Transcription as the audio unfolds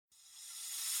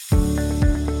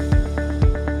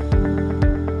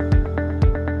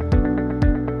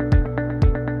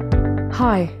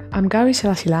Hi, I'm Gary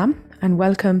Salasilam and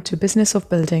welcome to Business of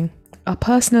Building, a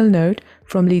personal note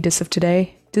from leaders of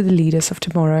today to the leaders of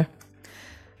tomorrow.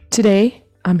 Today,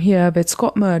 I'm here with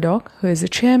Scott Murdoch, who is the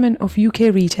chairman of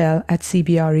UK Retail at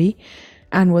CBRE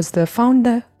and was the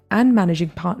founder and managing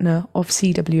partner of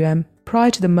CWM prior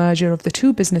to the merger of the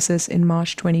two businesses in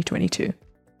March 2022.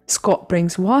 Scott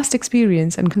brings vast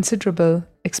experience and considerable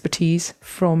expertise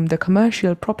from the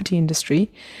commercial property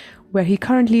industry, where he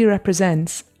currently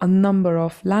represents a number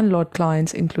of landlord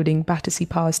clients including Battersea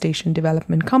Power Station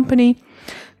Development Company,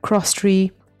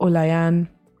 Crosstree, Olayan,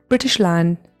 British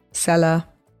Land, Seller,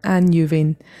 and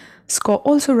Newvin. Scott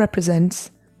also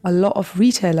represents a lot of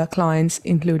retailer clients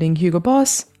including Hugo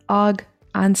Boss, UGG,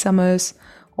 Ann Summers,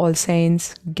 All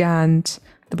Saints, Gant,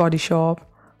 The Body Shop,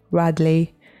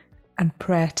 Radley, and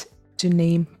Pret, to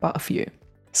name but a few.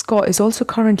 Scott is also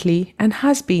currently and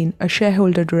has been a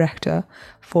shareholder director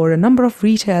for a number of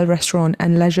retail, restaurant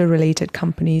and leisure-related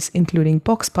companies including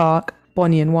Box Park,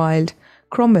 Bonnie and Wild,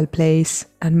 Cromwell Place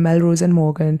and Melrose and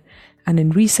Morgan, and in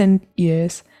recent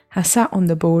years has sat on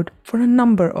the board for a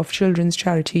number of children's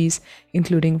charities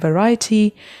including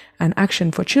Variety and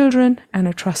Action for Children and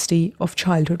a trustee of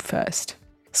Childhood First.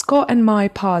 Scott and my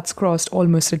paths crossed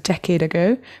almost a decade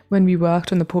ago when we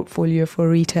worked on the portfolio for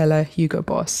retailer Hugo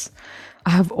Boss.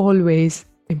 I have always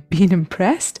been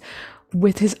impressed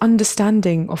with his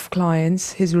understanding of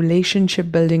clients, his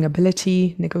relationship building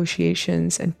ability,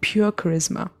 negotiations, and pure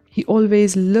charisma. He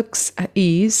always looks at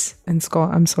ease, and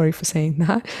Scott, I'm sorry for saying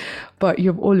that, but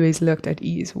you've always looked at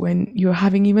ease when you're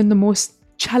having even the most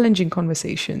challenging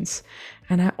conversations.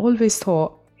 And I always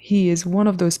thought he is one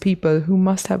of those people who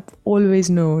must have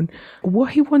always known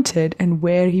what he wanted and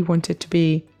where he wanted to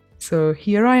be. So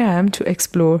here I am to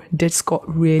explore, did Scott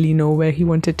really know where he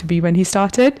wanted to be when he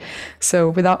started? So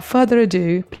without further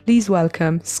ado, please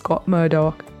welcome Scott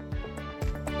Murdoch.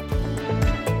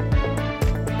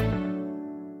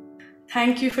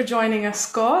 Thank you for joining us,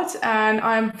 Scott. And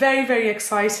I'm very, very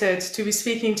excited to be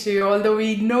speaking to you. Although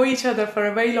we know each other for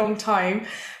a very long time,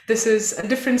 this is a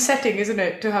different setting, isn't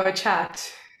it, to have a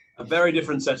chat? A very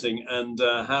different setting, and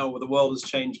how the world has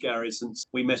changed, Gary, since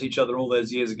we met each other all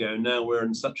those years ago. Now we're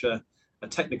in such a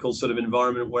technical sort of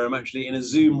environment where I'm actually in a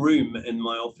Zoom room in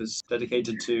my office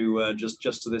dedicated to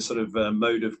just to this sort of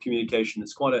mode of communication.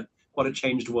 It's quite a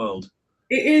changed world.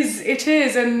 It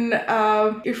is. And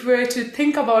if we were to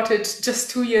think about it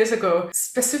just 2 years ago,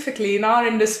 specifically in our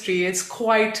industry, it's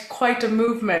quite a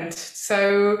movement.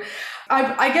 So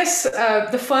I guess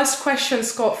the first question,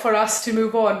 Scott, for us to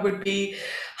move on would be,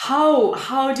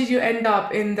 how did you end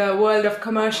up in the world of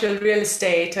commercial real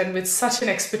estate and with such an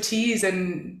expertise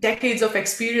and decades of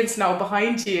experience now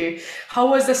behind you?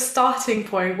 How was the starting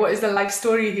point? What is the life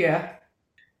story here?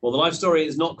 Well, the life story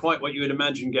is not quite what you would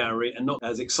imagine, Gary, and not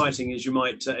as exciting as you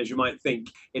might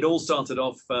think. It all started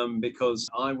off because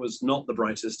I was not the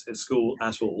brightest at school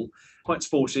at all. Quite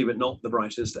sporty, but not the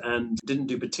brightest, and didn't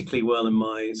do particularly well in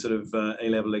my sort of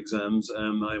A-level exams.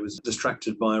 I was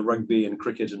distracted by rugby and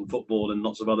cricket and football and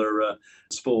lots of other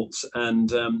sports.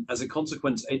 And as a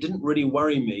consequence, it didn't really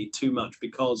worry me too much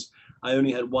because I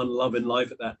only had one love in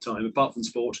life at that time, apart from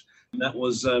sport, and that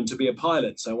was to be a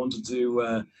pilot. So I wanted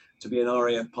to be an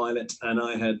RAF pilot, and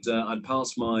I'd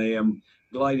passed my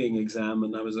gliding exam,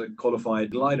 and I was a qualified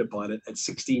glider pilot at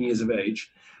 16 years of age.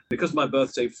 Because my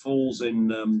birthday falls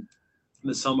in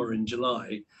the summer in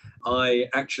July, I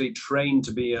actually trained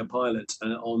to be a pilot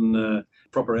on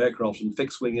proper aircraft and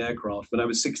fixed wing aircraft when I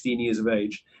was 16 years of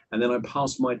age. And then I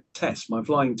passed my test, my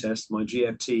flying test, my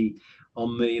GFT,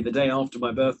 on the day after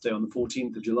my birthday on the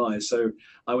 14th of July. So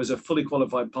I was a fully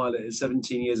qualified pilot at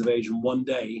 17 years of age in one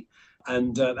day.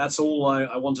 And that's all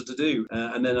I wanted to do.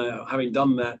 And then having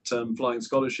done that flying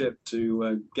scholarship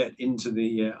to get into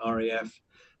the RAF,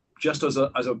 just as I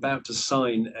was about to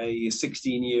sign a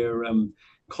 16-year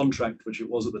contract, which it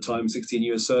was at the time,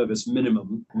 16-year service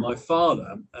minimum, my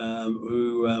father,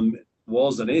 who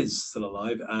was and is still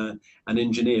alive, an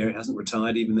engineer, he hasn't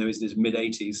retired, even though he's in his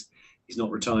mid-80s, he's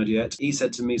not retired yet. He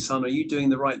said to me, "Son, are you doing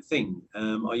the right thing?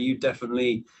 Are you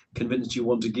definitely convinced you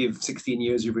want to give 16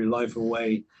 years of your life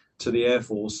away to the Air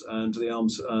Force and to the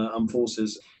armed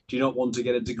forces? Do you not want to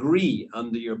get a degree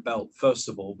under your belt, first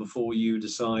of all, before you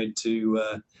decide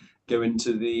to go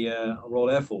into the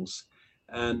Royal Air Force?"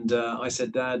 And I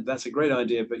said, "Dad, that's a great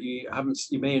idea, but you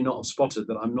may not have spotted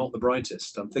that I'm not the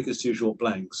brightest. I'm thick as two short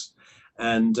planks.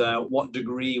 and what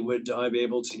degree would I be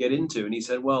able to get into? And he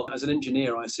said, well, as an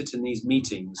engineer, I sit in these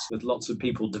meetings with lots of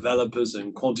people, developers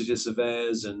and quantity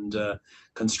surveyors and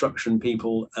construction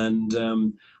people.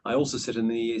 And I also sit in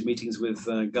these meetings with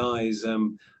guys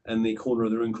in the corner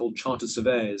of the room called chartered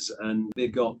surveyors. And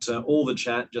they've got all the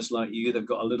chat, just like you. They've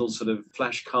got a little sort of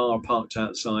flash car parked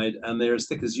outside, and they're as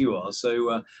thick as you are.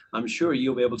 So I'm sure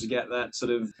you'll be able to get that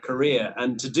sort of career.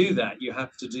 And to do that, you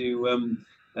have to do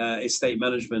estate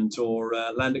management or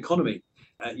land economy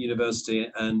at university,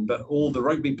 but all the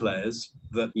rugby players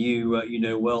that you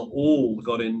know well all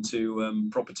got into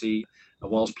property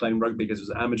whilst playing rugby because it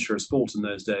was amateur sport in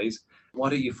those days. Why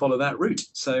don't you follow that route?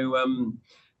 So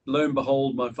lo and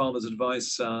behold, my father's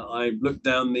advice, I looked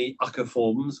down the UCA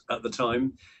forms at the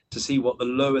time to see what the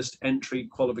lowest entry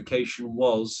qualification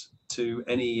was to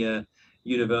any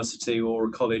university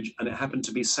or college, and it happened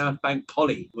to be South Bank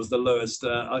Poly was the lowest.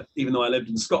 Even though I lived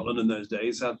in Scotland in those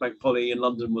days, South Bank Poly in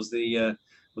London was the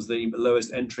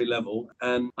lowest entry level,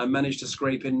 and I managed to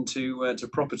scrape into to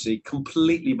property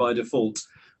completely by default,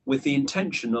 with the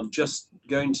intention of just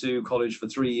going to college for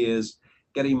 3 years,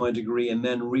 getting my degree, and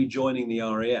then rejoining the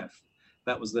RAF.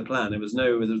 That was the plan. There was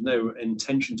no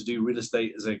intention to do real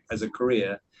estate as a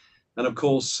career, and of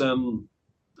course,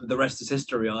 the rest is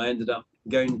history. I ended up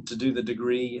going to do the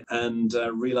degree and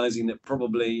realizing that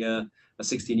probably a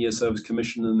 16-year service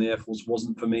commission in the Air Force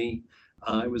wasn't for me.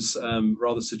 I was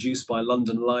rather seduced by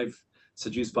London life,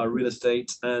 seduced by real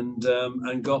estate, and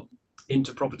got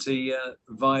into property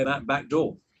via that back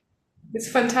door. It's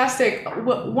fantastic.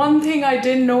 One thing I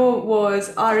didn't know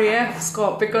was RAF,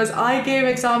 Scott, because I gave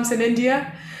exams in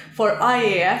India for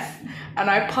IAF and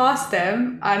I passed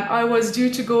them, and I was due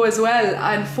to go as well.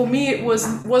 And for me, it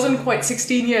wasn't quite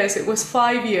 16 years, it was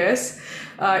 5 years.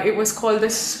 It was called the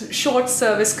Short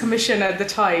Service Commission at the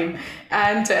time.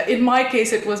 And in my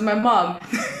case, it was my mum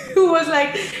who was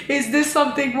like, is this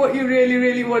something what you really,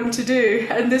 really want to do?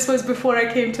 And this was before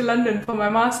I came to London for my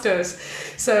master's.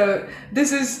 So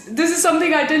this is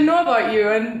something I didn't know about you,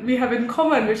 and we have in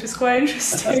common, which is quite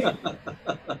interesting.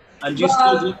 And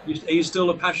are you still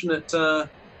a passionate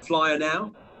flyer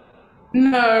now?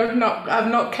 No,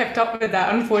 I've not kept up with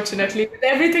that, unfortunately, with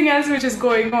everything else which is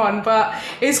going on. But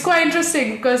it's quite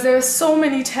interesting because there are so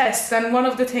many tests, and one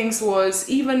of the things was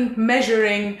even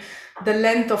measuring the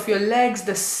length of your legs,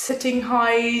 the sitting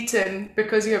height, and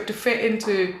because you have to fit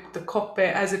into the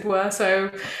cockpit, as it were.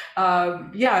 So,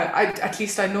 at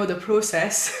least I know the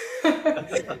process.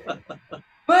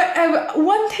 But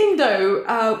one thing,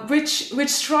 though, which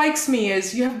strikes me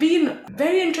is you have been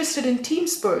very interested in team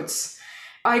sports.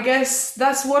 I guess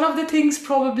that's one of the things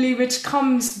probably which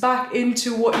comes back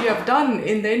into what you have done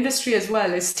in the industry as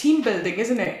well, is team building,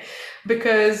 isn't it?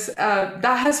 Because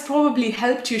that has probably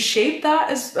helped you shape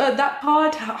that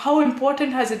part. How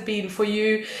important has it been for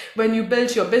you when you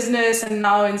built your business and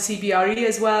now in CBRE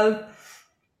as well?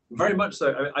 Very much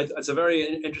so. It's a very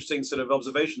interesting sort of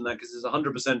observation there, because it's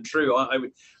 100% true. I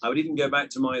would even go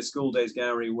back to my school days,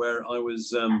 Gary, where I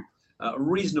was a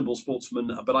reasonable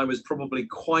sportsman, but I was probably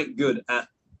quite good at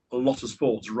a lot of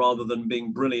sports rather than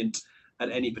being brilliant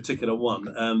at any particular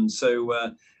one.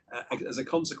 So as a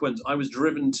consequence, I was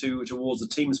driven towards the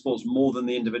team sports more than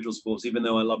the individual sports. Even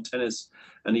though I love tennis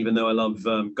and even though I love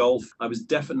golf, I was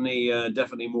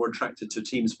definitely more attracted to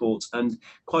team sports. And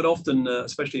quite often,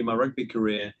 especially in my rugby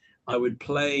career, I would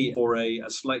play for a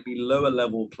slightly lower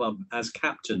level club as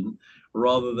captain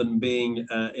rather than being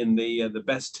in the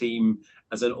best team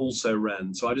as an also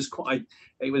ran. So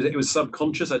it was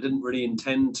subconscious. I didn't really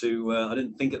intend to. I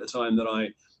didn't think at the time that I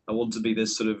want to be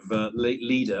this sort of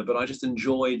leader, but I just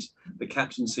enjoyed the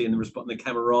captaincy and the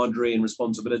camaraderie and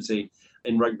responsibility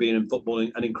in rugby and in football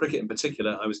and in cricket in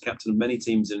particular. I was captain of many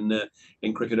teams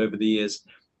in cricket over the years,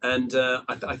 and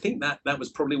I think that was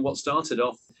probably what started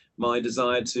off my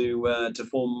desire to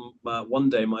form one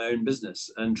day my own business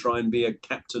and try and be a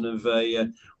captain of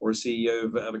or a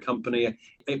CEO of a company.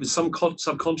 It was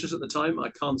subconscious at the time.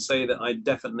 I can't say that I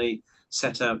definitely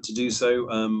set out to do so.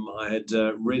 I had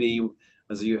really,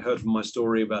 as you heard from my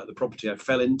story about the property, I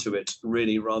fell into it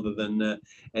really rather than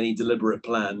any deliberate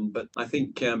plan. But I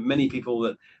think many people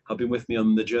that have been with me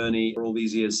on the journey for all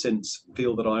these years since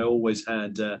feel that I always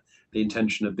had the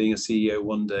intention of being a CEO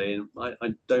one day. And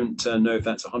I don't know if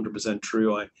that's 100%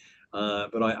 true.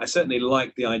 But I certainly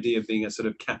like the idea of being a sort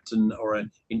of captain or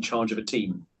in charge of a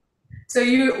team. So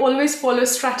you always follow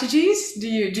strategies? Do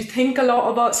you think a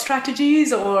lot about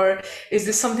strategies, or is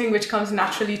this something which comes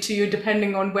naturally to you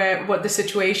depending on what the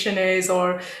situation is,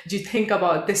 or do you think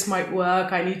about this might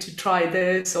work, I need to try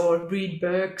this, or read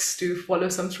books to follow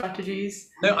some strategies?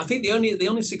 No, I think the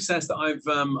only success that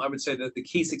I would say that the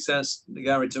key success,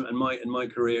 Gary, in my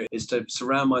career is to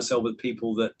surround myself with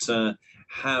people that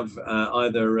have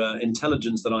either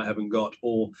intelligence that I haven't got,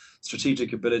 or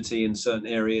strategic ability in certain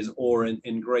areas, or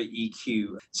in great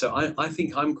EQ. So I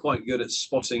think I'm quite good at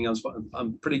spotting.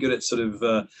 I'm pretty good at sort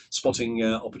of spotting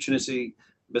opportunity,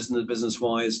 business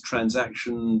wise,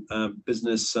 transaction,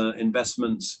 business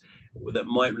investments that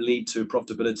might lead to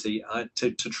profitability,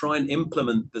 to try and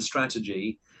implement the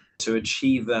strategy to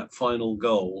achieve that final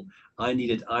goal.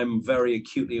 I'm very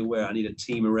acutely aware I need a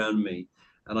team around me.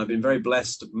 And I've been very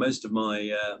blessed most of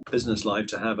my business life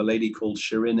to have a lady called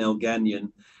Shirin El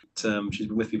Ganyan. She's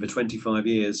been with me for 25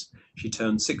 years. She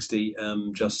turned 60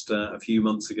 just a few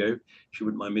months ago, she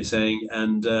wouldn't mind me saying.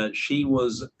 And she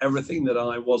was everything that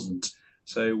I wasn't.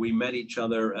 So we met each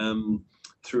other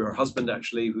through her husband,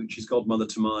 actually, she's godmother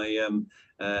to my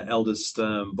eldest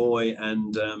boy,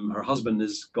 and her husband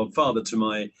is godfather to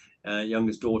my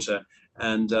youngest daughter.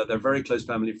 And they're very close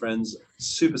family friends,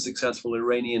 super successful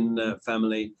Iranian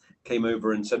family, came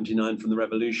over in 79 from the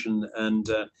revolution. And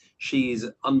she's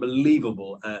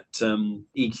unbelievable at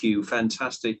EQ,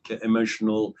 fantastic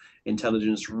emotional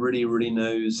intelligence, really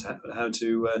knows how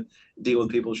to deal with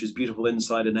people. She's beautiful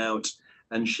inside and out.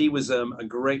 And she was a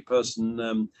great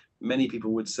person. Many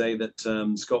people would say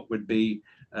that Scott would be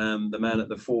the man at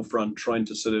the forefront trying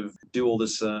to sort of do all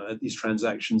these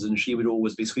transactions, and she would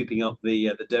always be sweeping up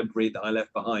the debris that I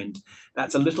left behind.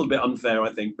 That's a little bit unfair,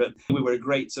 I think, but we were a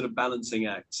great sort of balancing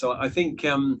act. So I think,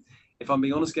 if I'm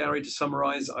being honest, Gary, to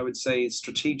summarize, I would say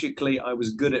strategically, I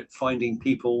was good at finding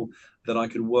people that I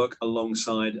could work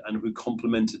alongside and who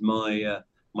complemented my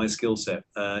skill set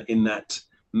in that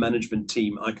management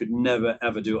team. I could never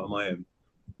ever do it on my own.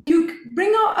 You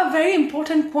bring out a very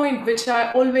important point, which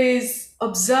I always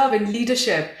observe in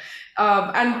leadership.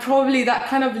 And probably that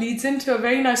kind of leads into a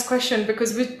very nice question,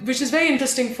 because which is very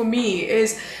interesting for me,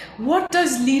 is what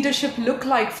does leadership look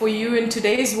like for you in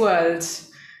today's world?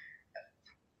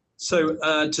 So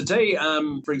today,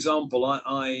 for example,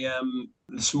 I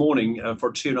this morning, for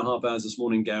 2.5 hours this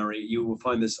morning, Gary, you will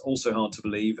find this also hard to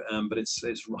believe, but it's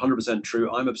 100%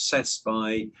 true. I'm obsessed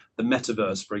by the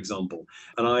metaverse, for example,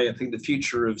 and I think the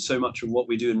future of so much of what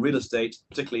we do in real estate,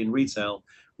 particularly in retail,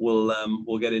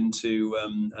 will get into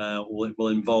will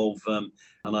involve.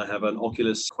 And I have an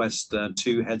Oculus Quest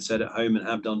 2 headset at home and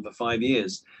have done for 5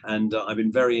 years. And I've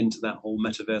been very into that whole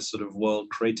metaverse sort of world,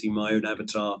 creating my own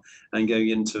avatar and going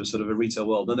into sort of a retail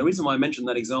world. And the reason why I mentioned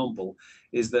that example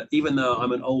is that even though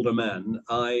I'm an older man,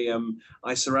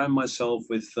 I surround myself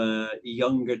with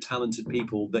younger, talented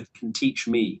people that can teach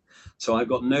me. So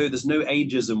there's no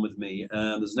ageism with me.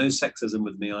 There's no sexism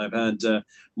with me. I've had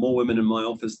more women in my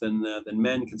office than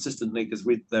men consistently, because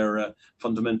they're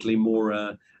fundamentally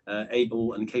more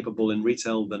able and capable in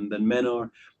retail than men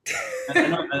are.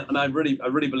 and I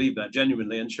really believe that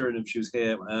genuinely. And Sharon, if she was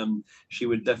here, she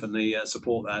would definitely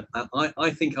support that. I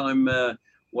think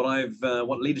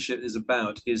what leadership is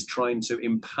about is trying to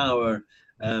empower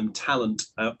talent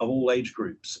of all age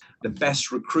groups. The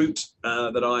best recruit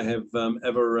that I have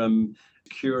ever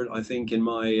secured, I think, in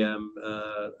my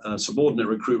subordinate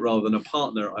recruit rather than a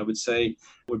partner, I would say,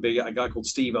 would be a guy called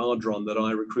Steve Ardron that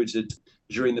I recruited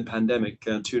during the pandemic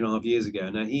 2.5 years ago.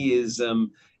 Now he is in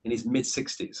his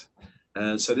mid-60s.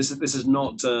 So this is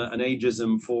not an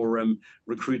ageism for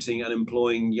recruiting and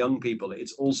employing young people.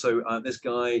 It's also, this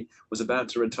guy was about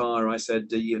to retire. I said,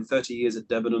 you had 30 years at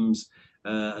Debenhams,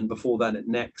 and before that at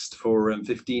Next for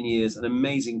 15 years, an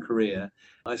amazing career.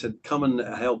 I said, come and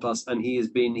help us. And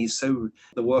he's so,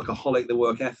 the workaholic, the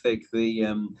work ethic,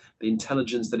 the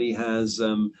intelligence that he has,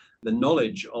 the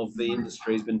knowledge of the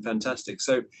industry has been fantastic.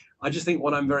 So I just think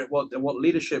what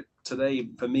leadership today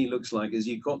for me looks like is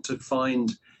you've got to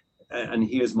find, and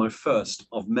here's my first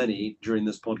of many during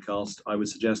this podcast, I would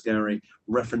suggest, Gary,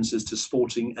 references to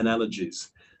sporting analogies.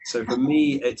 So for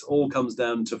me, it all comes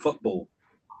down to football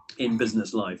in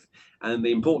business life. And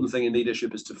the important thing in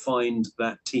leadership is to find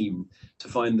that team, to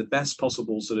find the best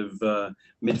possible sort of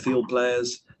midfield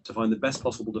players, to find the best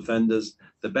possible defenders,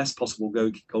 the best possible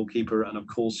goalkeeper, and of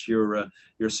course your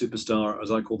superstar,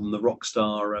 as I call them, the rock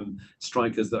star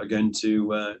strikers that are going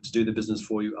to do the business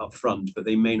for you up front. But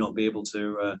they may not be able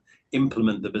to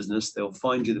implement the business. They'll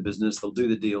find you the business, they'll do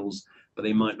the deals, but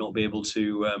they might not be able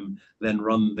to then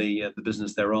run the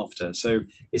business thereafter. So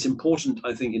it's important,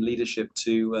 I think, in leadership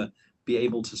to be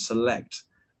able to select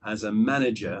as a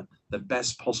manager the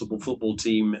best possible football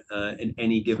team in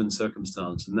any given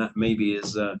circumstance, and that maybe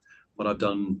is what I've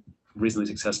done reasonably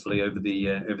successfully over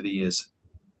the years.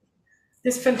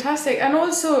 It's fantastic, and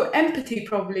also empathy,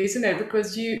 probably, isn't it?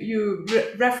 Because you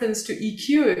reference to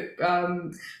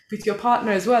EQ with your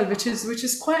partner as well, which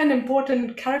is quite an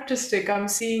important characteristic I'm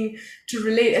seeing to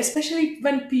relate, especially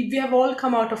when we have all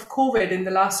come out of COVID in the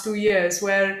last 2 years,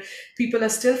 where people are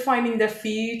still finding their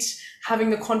feet, having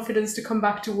the confidence to come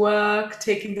back to work,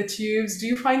 taking the tubes. Do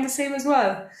you find the same as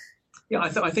well? Yeah,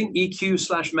 I think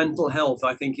EQ/mental health,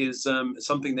 I think, is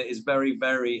something that is very,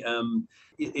 very.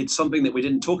 It's something that we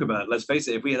didn't talk about. Let's face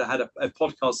it. If we had a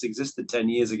podcast existed 10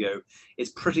 years ago, it's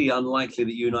pretty unlikely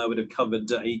that you and I would have covered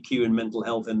EQ and mental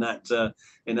health in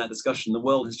that discussion. The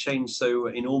world has changed so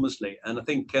enormously, and I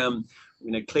think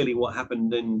clearly what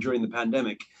happened during the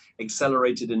pandemic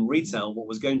accelerated in retail what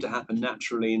was going to happen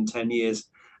naturally in 10 years,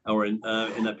 or in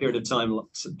a period of time,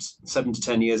 7 to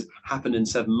 10 years, happened in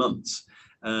 7 months.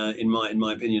 In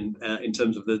my opinion, in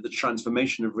terms of the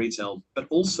transformation of retail. But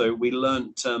also we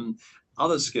learnt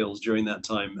other skills during that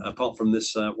time. Apart from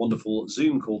this wonderful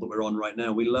Zoom call that we're on right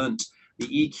now, we learnt the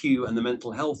EQ and the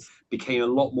mental health became a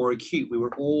lot more acute. We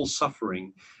were all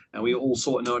suffering, and we all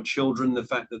saw in our children the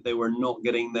fact that they were not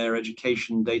getting their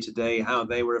education day to day, how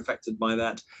they were affected by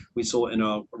that. We saw it in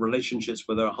our relationships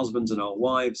with our husbands and our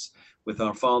wives, with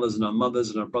our fathers and our mothers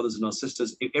and our brothers and our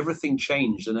sisters. Everything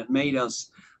changed, and it made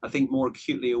us, I think, more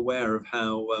acutely aware of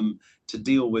how to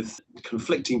deal with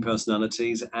conflicting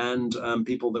personalities and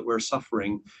people that were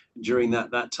suffering during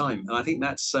that time. And I think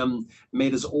that's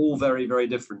made us all very, very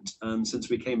different since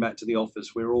we came back to the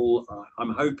office. We're all,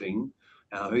 I'm hoping,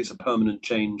 it's a permanent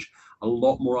change, a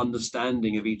lot more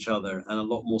understanding of each other and a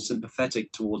lot more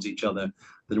sympathetic towards each other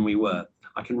than we were.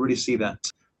 I can really see that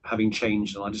having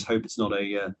changed, and I just hope it's not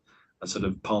a sort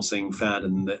of passing fad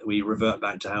and that we revert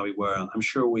back to how we were. I'm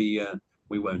sure we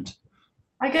won't.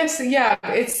 I guess,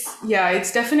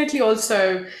 it's definitely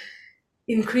also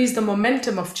increased the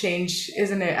momentum of change,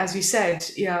 isn't it? As you said,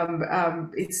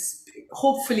 it's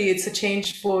hopefully it's a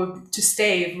change to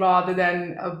stay rather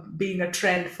than being a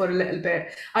trend for a little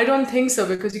bit. I don't think so,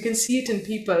 because you can see it in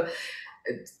people.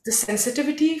 The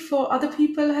sensitivity for other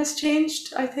people has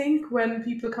changed, I think, when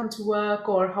people come to work,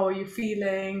 or how are you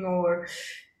feeling, or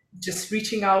just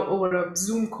reaching out over a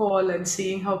Zoom call and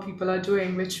seeing how people are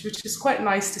doing, which is quite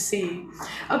nice to see.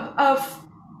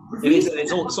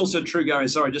 It's also true, Gary.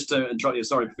 Sorry, just to interrupt you.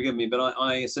 Sorry, forgive me, but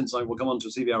since I will come on to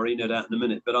CBRE no doubt in a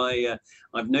minute, but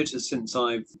I've noticed since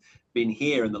I've been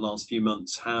here in the last few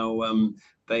months how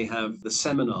they have the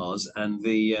seminars and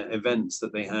the events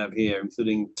that they have here,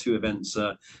 including 2 events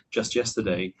just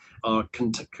yesterday,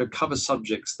 cover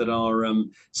subjects that are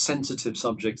sensitive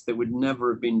subjects that would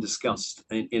never have been discussed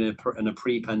in a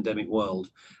pre-pandemic world.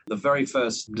 The very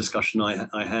first discussion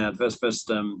I had,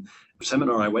 first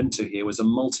seminar I went to here, was a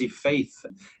multi-faith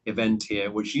event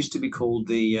here, which used to be called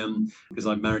because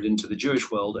I'm married into the Jewish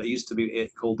world, it used to be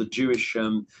called the Jewish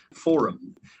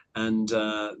Forum. And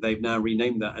they've now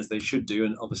renamed that, as they should do,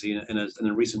 and obviously in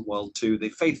a recent world too, the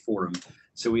Faith Forum.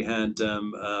 So we had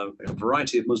a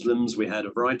variety of Muslims, we had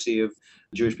a variety of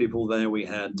Jewish people there, we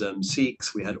had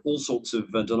Sikhs, we had all sorts of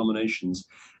denominations,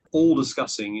 all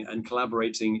discussing and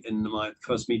collaborating in my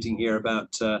first meeting here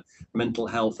about mental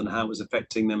health and how it was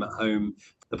affecting them at home,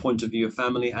 the point of view of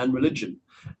family and religion.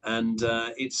 And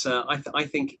I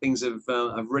think things have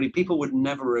really, people would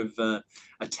never have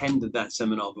attended that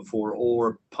seminar before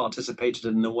or participated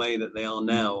in the way that they are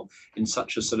now, in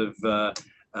such a sort of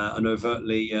an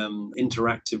overtly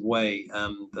interactive way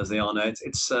as they are now.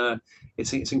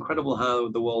 It's incredible how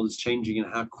the world is changing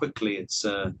and how quickly it's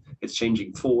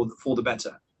changing for the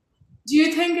better. Do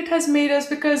you think it has made us,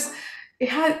 because it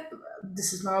had,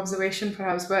 this is my observation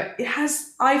perhaps, but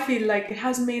I feel like it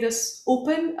has made us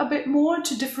open a bit more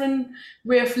to different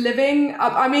way of living.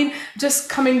 I mean, just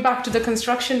coming back to the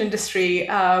construction industry,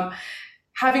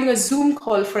 having a Zoom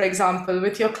call, for example,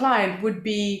 with your client would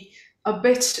be a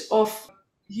bit of,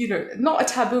 not a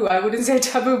taboo, I wouldn't say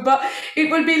taboo, but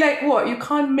it would be like, what, you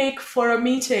can't make for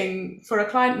a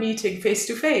client meeting face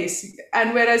to face.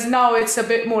 And whereas now it's a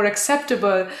bit more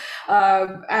acceptable.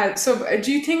 So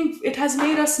do you think it has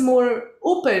made us more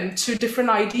open to different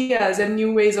ideas and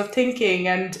new ways of thinking?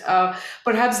 And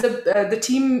perhaps the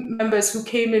team members who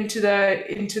came into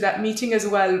that meeting as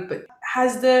well, but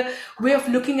has the way of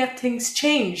looking at things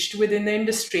changed within the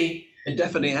industry? It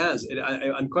definitely has.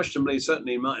 Unquestionably,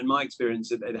 certainly in my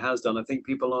experience, it has done. I think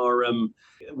people are,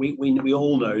 we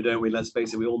all know, don't we? Let's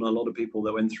face it, we all know a lot of people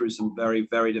that went through some very,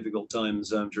 very difficult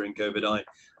times during COVID.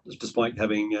 despite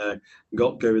having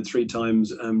got COVID 3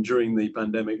 times during the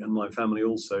pandemic, and my family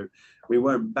also. We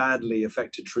weren't badly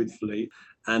affected, truthfully,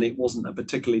 and it wasn't a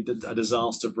particularly a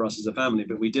disaster for us as a family.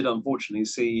 But we did unfortunately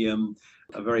see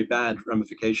a very bad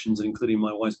ramifications, including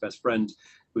my wife's best friend,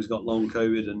 who's got long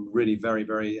COVID and really very,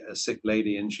 very sick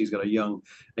lady, and she's got a young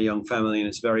family, and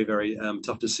it's very, very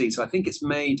tough to see. So I think it's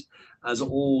made us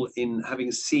all, in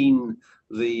having seen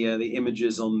the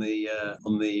images on the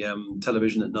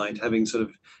television at night, having sort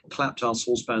of clapped our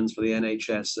saucepans for the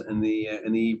NHS in the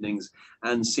evenings,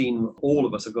 and seen, all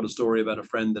of us have got a story about a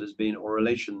friend that has been, or a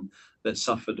relation that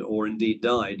suffered or indeed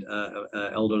died.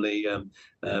 Elderly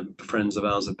friends of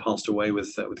ours have passed away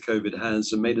with COVID,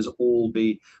 has made us all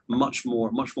be much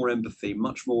more empathy,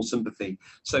 much more sympathy.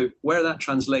 So where that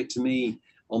translates to me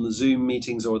on the Zoom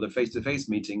meetings or the face-to-face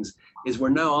meetings is we're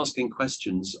now asking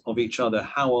questions of each other.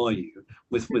 How are you?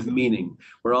 With meaning.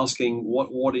 We're asking where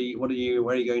are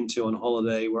you going to on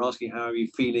holiday? We're asking how are you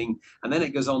feeling? And then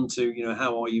it goes on to,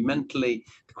 how are you mentally?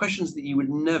 The questions that you would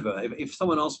never, if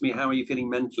someone asked me how are you feeling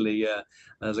mentally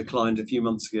as a client a few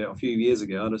years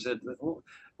ago, I'd have said, well,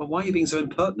 why are you being so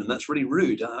impertinent? That's really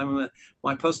rude.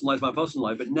 My personal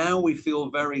life, But now we feel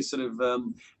very sort of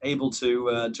able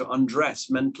to undress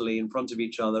mentally in front of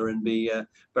each other and be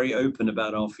very open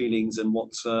about our feelings and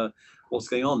what's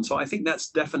going on. So I think that's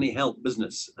definitely helped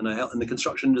business, and the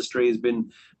construction industry has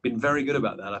been very good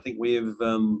about that. I think we have,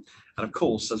 and of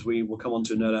course, as we will come on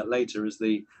to no doubt later, is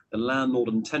the landlord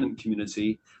and tenant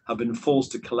community have been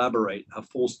forced to collaborate, have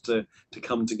forced to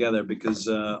come together because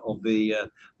of the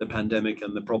pandemic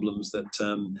and the problems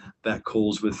that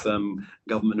caused with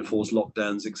government enforced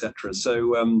lockdowns, etc.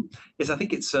 So yes, I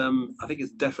think it's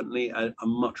definitely a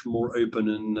much more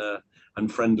open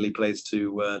and friendly place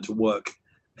to work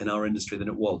in our industry than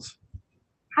it was.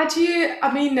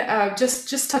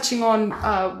 Just touching on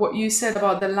what you said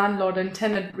about the landlord and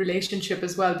tenant relationship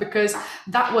as well, because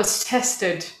that was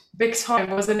tested big time,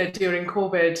 wasn't it, during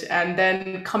COVID? And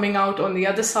then coming out on the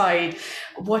other side,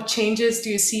 what changes do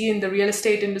you see in the real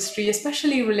estate industry,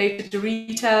 especially related to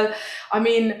retail? I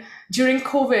mean, during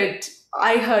COVID,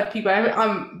 I heard people,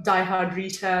 I'm diehard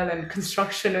retail and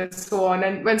construction and so on.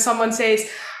 And when someone says,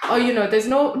 oh, there's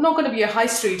not going to be a high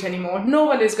street anymore. No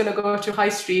one is going to go to high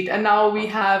street. And now we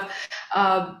have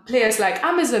players like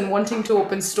Amazon wanting to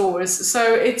open stores.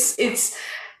 So it's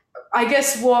I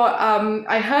guess what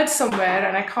I heard somewhere,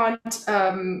 and I can't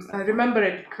remember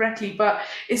it correctly, but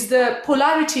is the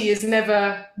polarity is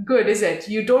never good, is it?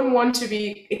 You don't want to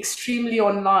be extremely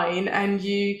online, and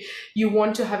you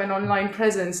want to have an online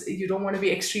presence. You don't want to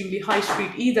be extremely high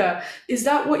street either. Is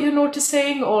that what you're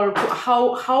noticing, or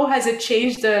how has it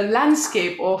changed the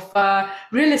landscape of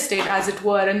real estate, as it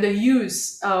were, and the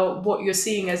use, what you're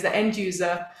seeing as the end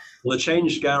user? Well, the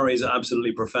change, Gary, is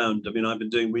absolutely profound. I mean, I've been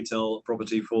doing retail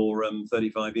property for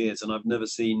 35 years, and I've never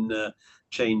seen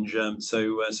change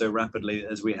so rapidly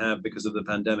as we have because of the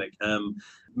pandemic.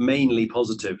 Mainly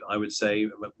positive, I would say,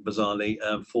 bizarrely,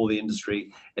 for the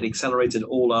industry. It accelerated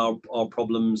all our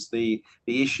problems, the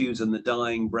issues, and the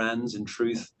dying brands, in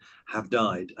truth, have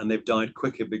died, and they've died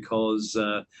quicker because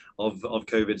of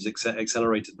COVID has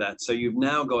accelerated that. So you've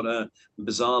now got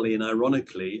bizarrely and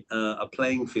ironically, a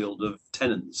playing field of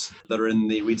tenants that are in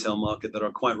the retail market that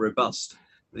are quite robust.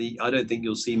 I don't think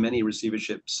you'll see many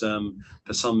receiverships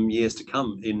for some years to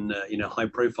come in high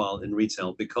profile in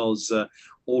retail, because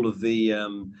all of the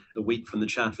wheat from the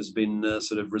chaff has been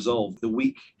sort of resolved. The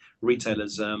weak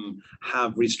retailers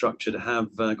have restructured,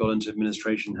 have got into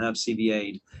administration, have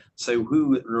CVA'd. So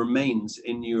who remains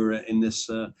in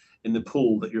the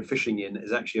pool that you're fishing in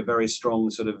is actually a very strong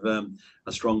sort of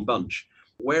a strong bunch.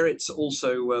 Where it's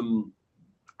also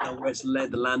where it's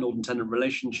led the landlord and tenant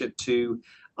relationship to,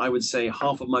 I would say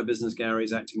half of my business, Gary,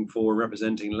 is acting for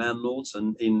representing landlords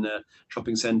and in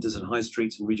shopping centres and high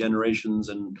streets and regenerations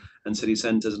and city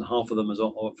centres, and half of them is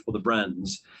for the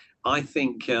brands. I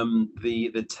think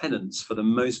the tenants, for the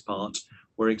most part,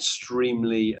 were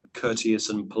extremely courteous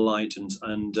and polite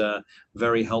and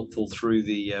very helpful through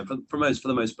the for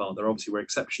the most part. There obviously were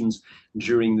exceptions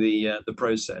during the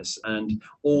process, and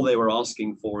all they were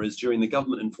asking for is, during the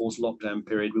government enforced lockdown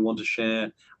period, we want to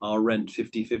share our rent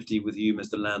 50-50 with you,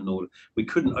 Mr. Landlord. We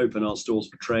couldn't open our stores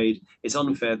for trade. It's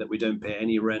unfair that we don't pay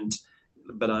any rent,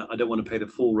 but I don't want to pay the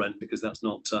full rent because that's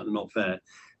not fair.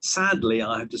 Sadly,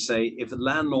 I have to say, if the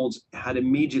landlords had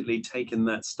immediately taken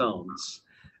that stance,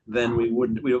 then we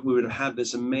would have had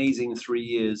this amazing 3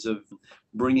 years of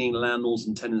bringing landlords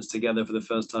and tenants together for the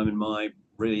first time in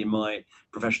my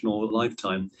professional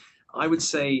lifetime. I would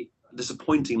say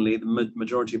disappointingly, the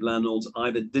majority of landlords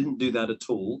either didn't do that at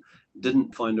all,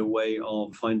 didn't find a way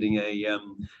of finding a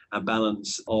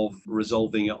balance of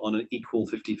resolving it on an equal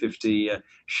 50-50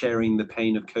 sharing the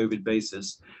pain of COVID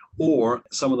basis, or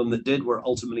some of them that did were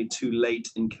ultimately too late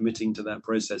in committing to that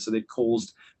process. So they've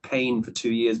caused pain for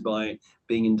 2 years by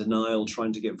being in denial,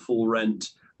 trying to get full rent,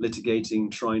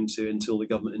 litigating, trying to, until the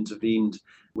government intervened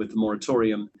with the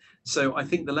moratorium. So I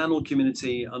think the landlord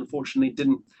community, unfortunately,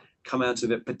 didn't come out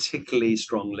of it particularly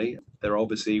strongly. There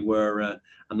obviously were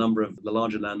a number of the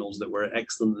larger landlords that were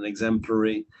excellent and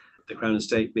exemplary, the Crown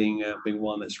Estate being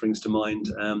one that springs to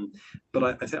mind.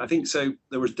 But I think so.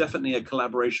 There was definitely a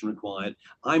collaboration required.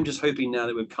 I'm just hoping now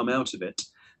that we've come out of it.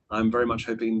 I'm very much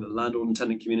hoping that landlord and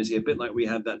tenant community, a bit like we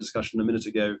had that discussion a minute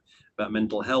ago about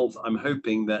mental health, I'm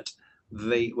hoping that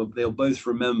they'll both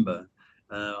remember.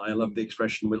 I love the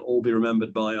expression, we'll all be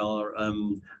remembered by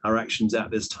our actions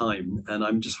at this time. And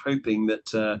I'm just hoping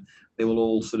that they will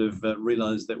all sort of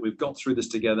realize that we've got through this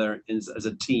together as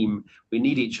a team. We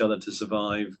need each other to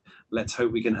survive. Let's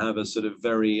hope we can have a sort of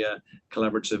very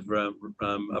collaborative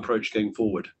approach going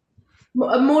forward.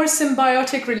 A more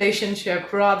symbiotic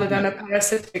relationship rather than a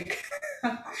parasitic.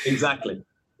 Exactly.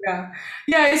 Yeah,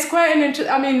 it's quite an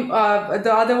I mean,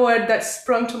 the other word that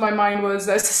sprung to my mind was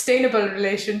a sustainable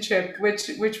relationship,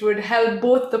 which would help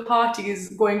both the parties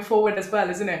going forward as well,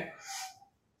 isn't it?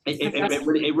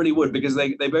 It really would, because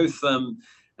they both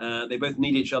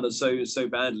need each other so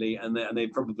badly, and they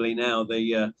probably now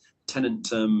the tenant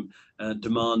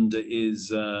demand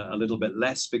is a little bit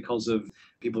less because of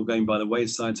people going by the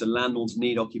wayside. So landlords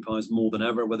need occupiers more than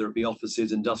ever, whether it be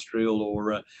offices, industrial,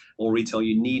 or retail.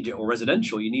 You need, or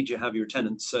residential. You need to have your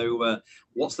tenants. So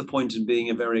what's the point in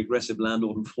being a very aggressive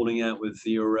landlord and falling out with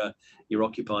your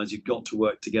occupiers? You've got to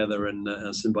work together in a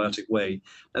symbiotic way.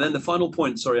 And then the final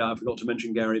point, sorry, I forgot to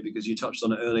mention, Gary, because you touched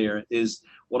on it earlier, is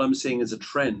what I'm seeing as a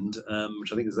trend,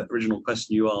 which I think is the original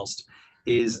question you asked,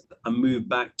 is a move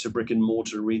back to brick and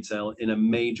mortar retail in a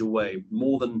major way.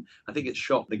 More than, I think, it's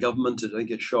shocked the government, I think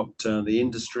it shocked the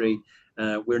industry.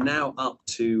 We're now up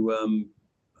to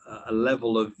a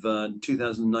level of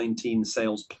 2019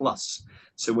 sales plus.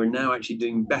 So we're now actually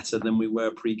doing better than we were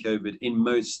pre-COVID in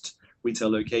most retail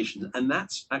locations. And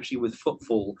that's actually with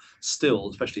footfall still,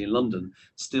 especially in London,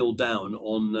 still down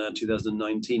on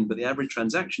 2019. But the average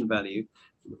transaction value,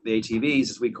 the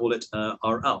ATVs, as we call it,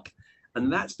 are up. And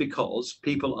that's because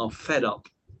people are fed up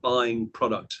buying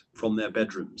product from their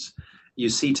bedrooms. You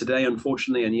see today,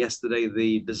 unfortunately, and yesterday,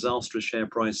 the disastrous share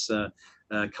price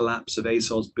collapse of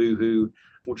ASOS, Boohoo,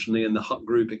 fortunately, and the Hut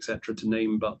Group, etc., to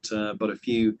name but a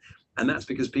few. And that's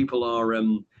because people are,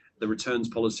 the returns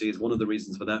policy is one of the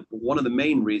reasons for that. But one of the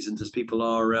main reasons is people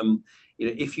are,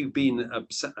 if you've been,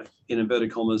 in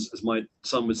inverted commas, as my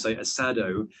son would say, a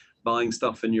sado, buying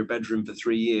stuff in your bedroom for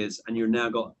 3 years, and you're now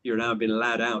being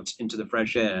allowed out into the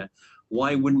fresh air,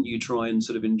 why wouldn't you try and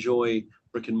sort of enjoy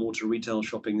brick and mortar retail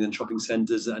shopping and shopping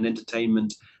centers and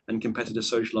entertainment and competitive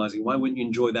socializing? Why wouldn't you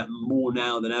enjoy that more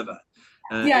now than ever?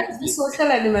 It's the social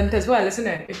element as well, isn't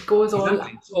it? It goes all.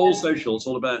 Exactly. It's all social. It's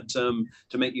all about to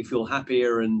make you feel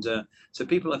happier, and so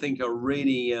people, I think, are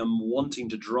really wanting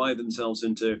to drive themselves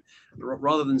into,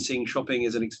 rather than seeing shopping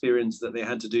as an experience that they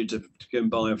had to do to go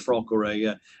and buy a frock or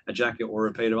a jacket or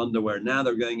a pair of underwear. Now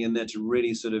they're going in there to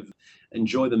really sort of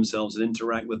enjoy themselves and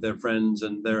interact with their friends,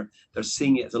 and they're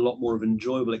seeing it as a lot more of an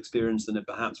enjoyable experience than it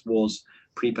perhaps was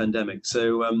pre-pandemic.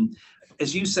 So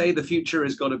as you say, the future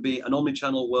has got to be an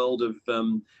omni-channel world of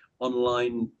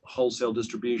online wholesale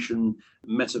distribution,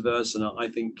 metaverse, and I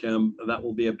think that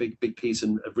will be a big piece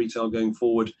of retail going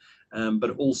forward.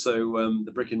 But also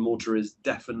the brick and mortar is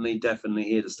definitely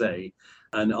here to stay,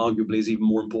 and arguably is even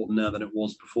more important now than it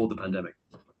was before the pandemic.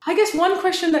 I guess one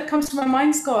question that comes to my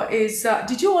mind, Scott, is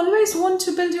did you always want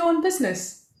to build your own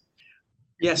business?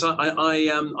 Yes,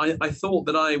 I thought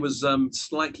that I was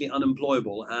slightly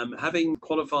unemployable. Having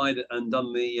qualified and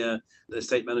done the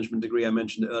estate management degree I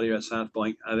mentioned earlier at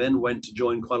Southbank, I then went to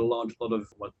join quite a large lot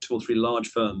of 2 or 3 large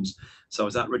firms. So I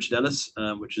was at Richard Ellis,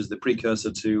 which is the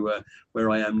precursor to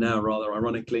where I am now, rather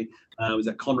ironically. I was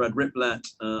at Conrad Riplat.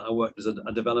 I worked as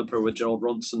a developer with Gerald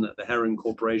Ronson at the Heron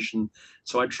Corporation.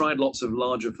 So I tried lots of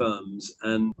larger firms,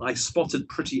 and I spotted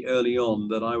pretty early on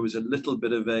that I was a little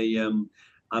bit of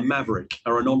a maverick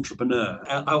or an entrepreneur.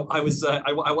 I was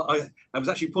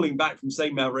actually pulling back from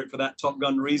saying maverick for that Top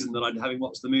Gun reason that having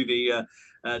watched the movie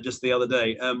just the other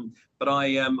day. But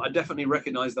I definitely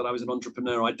recognized that I was an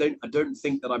entrepreneur. I don't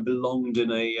think that I belonged in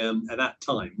at that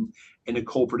time in a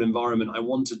corporate environment. I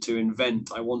wanted to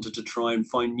invent. I wanted to try and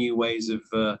find new ways of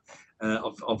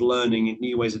of learning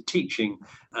new ways of teaching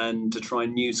and to try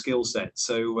new skill sets.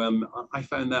 So I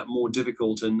found that more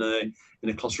difficult in a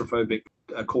claustrophobic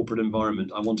corporate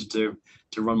environment. I wanted to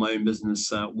run my own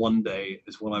business one day,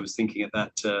 is what I was thinking at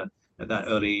that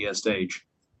early stage.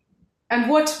 And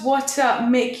what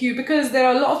make you, because there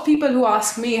are a lot of people who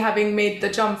ask me, having made the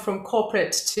jump from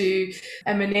corporate to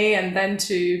M&A and then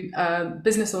to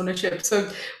business ownership. So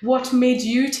what made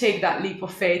you take that leap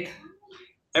of faith?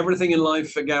 Everything in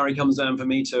life, Gary, comes down for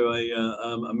me to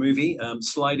a movie,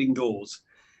 Sliding Doors.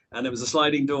 And it was a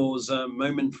sliding doors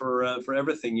moment for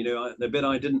everything. The bit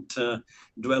I didn't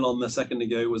dwell on a second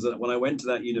ago was that when I went to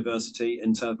that university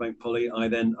in South Bank Poly,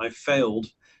 I failed.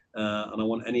 And I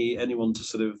want anyone to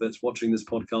sort of that's watching this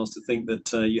podcast to think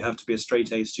that you have to be a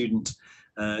straight A student.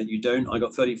 You don't. I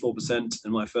got 34%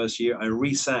 in my first year. I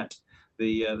resat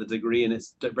the degree, and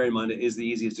bear in mind it is the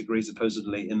easiest degree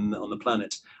supposedly on the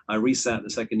planet. I resat the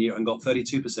second year and got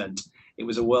 32%. It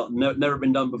was never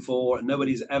been done before.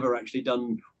 Nobody's ever actually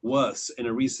done worse in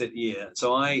a resit year.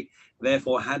 So I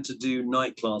therefore had to do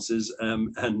night classes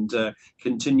and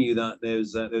continue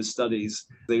those studies.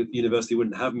 The university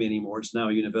wouldn't have me anymore. It's now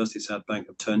a university. South Bank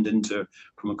have turned into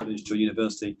from a college to a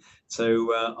university.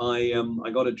 So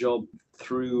I got a job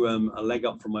through a leg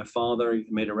up from my father. He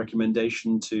made a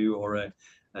recommendation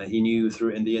he knew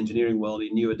in the engineering world, he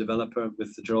knew a developer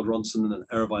with Gerald Ronson and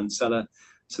Irvine Seller.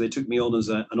 So they took me on as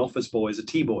an office boy, as a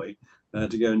tea boy,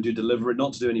 to go and do delivery,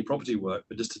 not to do any property work,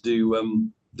 but just to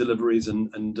do deliveries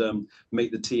and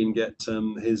make the tea and get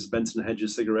his Benson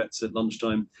Hedges cigarettes at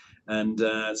lunchtime. And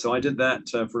so I did that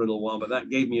for a little while, but that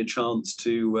gave me a chance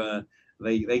to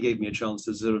they gave me a chance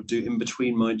to sort of do in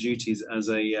between my duties as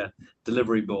a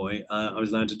delivery boy. I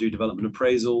was allowed to do development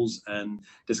appraisals and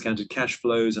discounted cash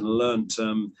flows, and learnt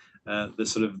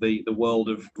the world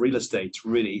of real estate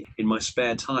really in my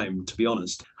spare time. To be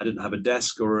honest, I didn't have a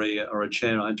desk or a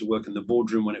chair. I had to work in the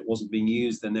boardroom when it wasn't being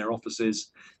used in their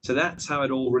offices. So that's how it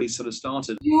all really sort of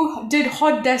started. You did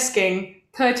hot desking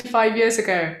 35 years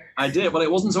ago. I did. Well,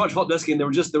 it wasn't so much hot desking. There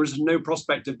was no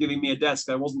prospect of giving me a desk.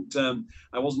 I wasn't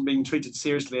being treated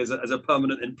seriously as a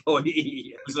permanent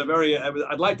employee. It was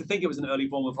I'd like to think it was an early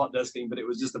form of hot desking, but it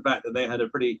was just the fact that they had a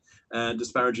pretty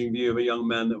disparaging view of a young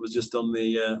man that was just on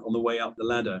the way up the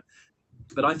ladder.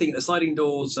 But I think the sliding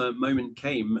doors moment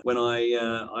came when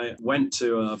I went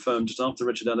to a firm just after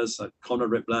Richard Ellis, Conrad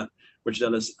Ripblatt, Richard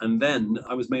Ellis, and then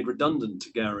I was made redundant,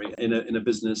 Gary, in a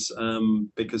business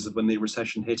because of when the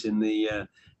recession hit in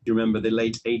you remember the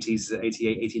late 80s,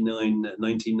 88, 89,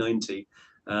 1990.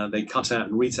 They cut out,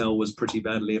 and retail was pretty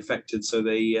badly affected, so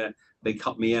they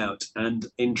cut me out. And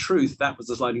in truth, that was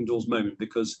the sliding doors moment,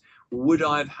 because would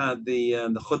I have had the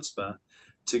chutzpah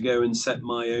to go and set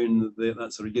my own,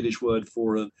 that sort of Yiddish word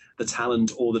for the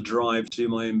talent or the drive to do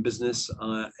my own business?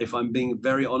 If I'm being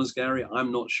very honest, Gary,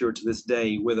 I'm not sure to this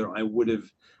day whether I would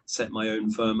have set my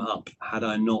own firm up had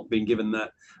I not been given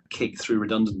that kick through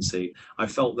redundancy. I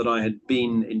felt that I had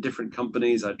been in different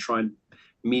companies. I'd tried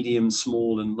medium,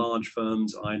 small and large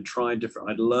firms. I'd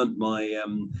learnt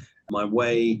my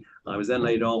way. I was then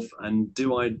laid off. And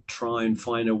do I try and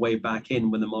find a way back in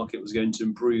when the market was going to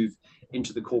improve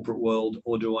into the corporate world,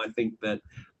 or do I think that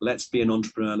let's be an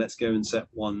entrepreneur, let's go and set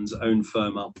one's own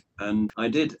firm up? And I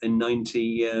did in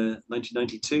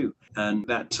 1992, and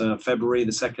that February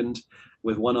the 2nd,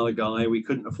 with one other guy. We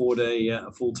couldn't afford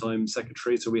a full-time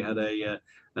secretary, so we had a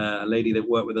lady that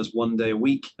worked with us one day a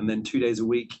week and then 2 days a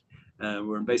week.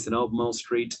 We're based in Albemarle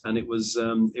Street, and it was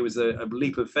a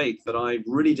leap of faith that I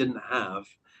really didn't have,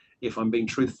 if I'm being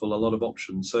truthful, a lot of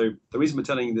options. So the reason we're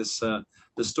telling this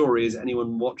the story is,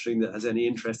 anyone watching that has any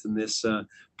interest in this,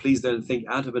 please don't think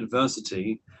out of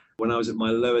adversity. When I was at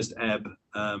my lowest ebb,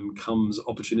 comes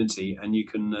opportunity, and you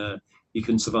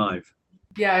can survive.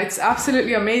 Yeah, it's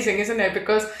absolutely amazing, isn't it?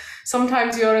 Because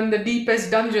sometimes you're in the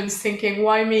deepest dungeons thinking,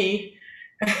 why me?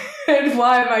 And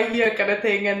why am I here, kind of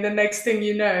thing. And the next thing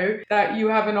you know, that you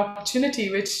have an opportunity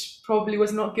which probably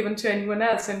was not given to anyone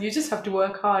else. And you just have to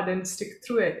work hard and stick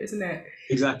through it, isn't it?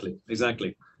 Exactly.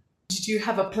 Did you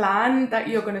have a plan that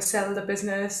you're going to sell the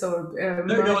business, or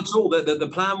No, not at all. The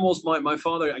plan was, my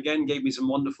father again gave me some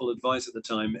wonderful advice at the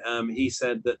time. He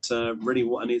said that really,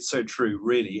 and it's so true,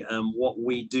 really, what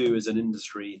we do as an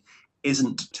industry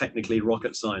isn't technically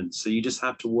rocket science. So you just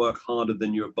have to work harder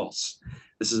than your boss.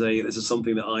 This is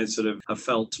something that I sort of have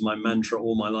felt my mantra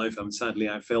all my life. And sadly,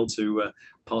 I failed to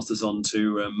pass this on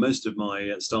to most of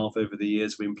my staff over the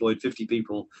years. We employed 50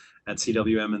 people at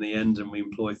CWM in the end, and we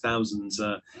employ thousands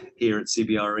here at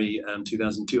CBRE,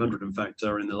 2,200 in fact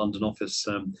are in the London office.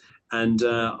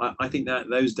 I think that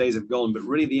those days have gone, but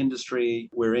really the industry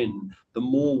we're in, the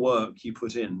more work you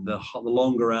put in, the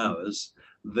longer hours,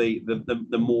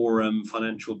 the more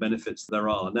financial benefits there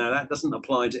are. Now, that doesn't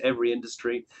apply to every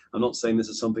industry. I'm not saying this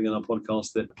is something in our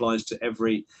podcast that applies to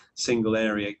every single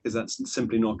area, because that's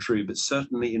simply not true. But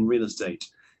certainly in real estate,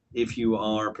 if you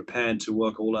are prepared to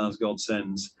work all hours God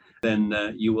sends, then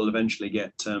you will eventually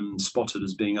get spotted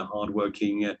as being a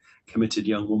hardworking, committed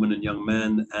young woman and young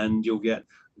man, and you'll get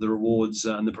the rewards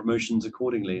and the promotions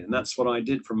accordingly. And that's what I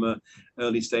did from an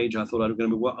early stage. I thought I'm going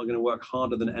to work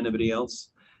harder than anybody else,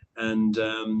 and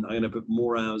I'm going to put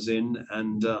more hours in.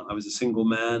 And I was a single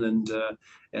man, and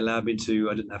it allowed me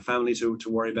to, I didn't have family to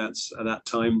worry about at that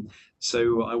time.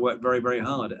 So I worked very, very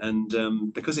hard.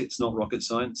 And because it's not rocket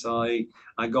science, I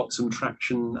got some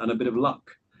traction and a bit of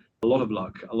luck, a lot of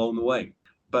luck along the way.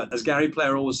 But as Gary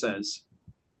Player always says,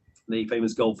 the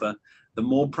famous golfer, the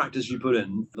more practice you put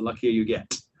in, the luckier you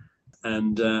get.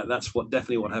 And that's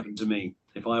definitely what happened to me.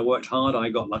 If I worked hard, I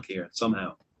got luckier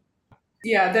somehow.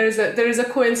 Yeah, there is a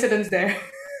coincidence there.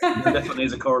 There definitely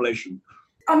is a correlation.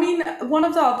 I mean, one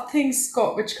of the other things,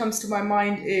 Scott, which comes to my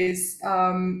mind is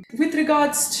with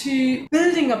regards to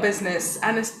building a business,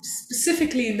 and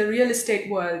specifically in the real estate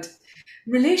world,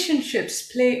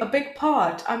 relationships play a big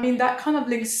part. I mean, that kind of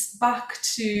links back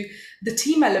to the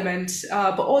team element,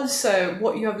 but also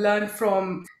what you have learned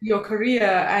from your career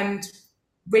and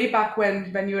way back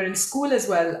when you were in school as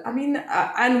well. I mean,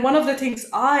 and one of the things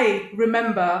I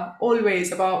remember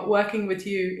always about working with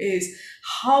you is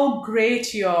how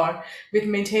great you are with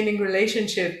maintaining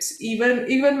relationships,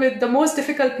 even with the most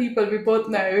difficult people we both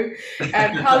know,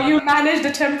 and how you manage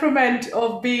the temperament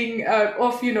of being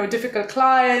difficult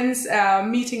clients,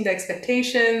 meeting the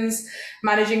expectations,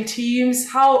 managing teams.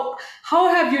 How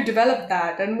have you developed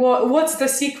that, and what's the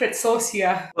secret sauce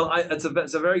here? Well, it's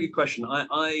a very good question.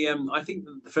 I think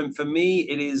for me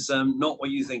it is not what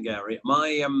you think, Gary.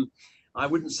 I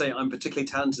wouldn't say I'm particularly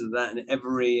talented at that in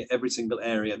every single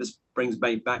area. This brings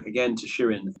me back again to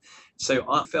Shirin. So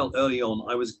I felt early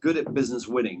on I was good at business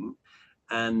winning,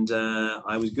 and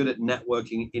I was good at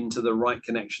networking into the right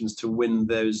connections to win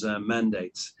those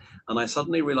mandates. And I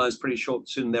suddenly realized pretty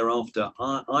soon thereafter,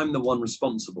 I'm the one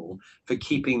responsible for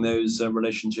keeping those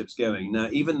relationships going. Now,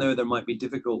 even though there might be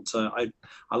difficult, I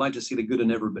like to see the good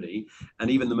in everybody, and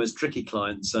even the most tricky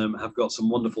clients have got some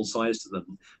wonderful sides to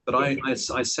them. But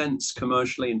I sense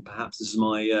commercially, and perhaps this is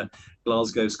my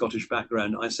Glasgow Scottish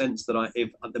background, I sense that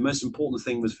if the most important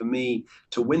thing was for me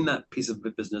to win that piece of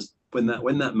business, win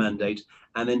that mandate,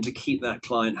 and then to keep that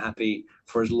client happy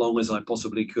for as long as I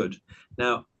possibly could.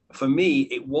 Now, for me,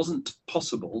 it wasn't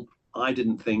possible, I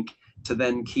didn't think, to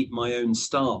then keep my own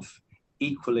staff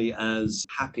equally as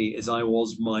happy as I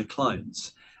was my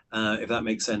clients, if that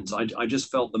makes sense. I just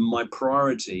felt that my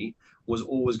priority was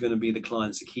always going to be the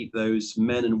clients, to keep those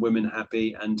men and women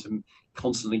happy and to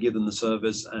constantly give them the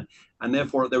service. And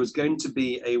therefore, there was going to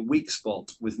be a weak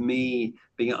spot with me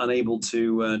being unable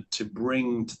to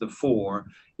bring to the fore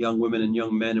young women and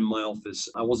young men in my office.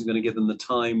 I wasn't going to give them the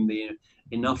time,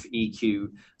 enough EQ.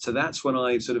 So that's when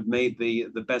I sort of made the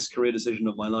best career decision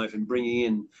of my life in bringing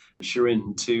in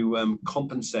Shirin to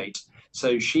compensate.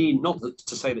 So she, not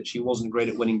to say that she wasn't great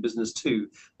at winning business too,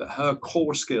 but her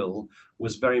core skill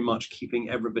was very much keeping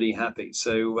everybody happy.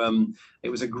 So it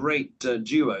was a great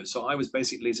duo. So I was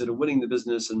basically sort of winning the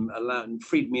business and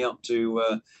freed me up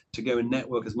to go and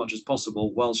network as much as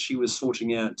possible, while she was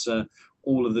sorting out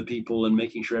all of the people and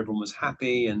making sure everyone was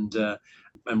happy and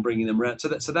bringing them around. So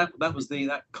that was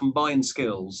that combined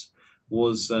skills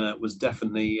was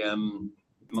definitely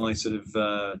my sort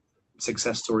of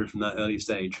success story from that early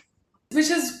stage. Which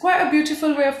is quite a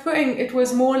beautiful way of putting it.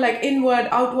 Was more like inward,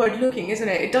 outward looking, isn't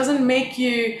it? It doesn't make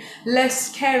you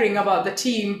less caring about the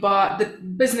team, but the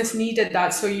business needed that.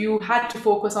 So you had to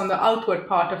focus on the outward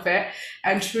part of it.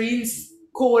 And Shireen's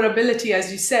core ability, as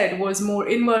you said, was more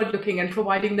inward looking and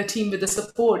providing the team with the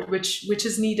support, which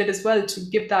is needed as well to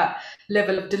give that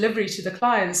level of delivery to the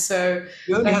clients. So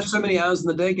you only have so many hours in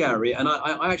the day, Gary. And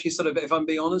I actually sort of, if I'm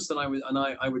being honest, and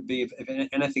I would be, if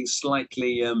anything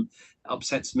slightly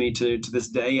upsets me to this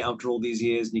day after all these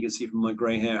years, and you can see from my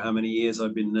grey hair how many years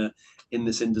I've been in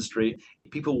this industry.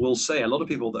 People will say, a lot of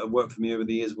people that have worked for me over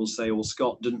the years will say, well,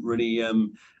 Scott didn't really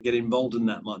get involved in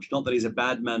that much. Not that he's a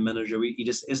bad man manager, he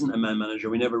just isn't a man manager.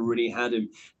 We never really had him.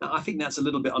 Now, I think that's a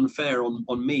little bit unfair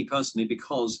on me personally,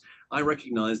 because I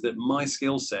recognize that my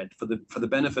skill set for the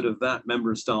benefit of that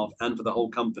member of staff and for the whole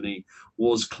company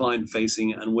was client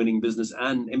facing and winning business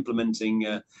and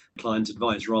implementing client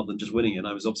advice rather than just winning it.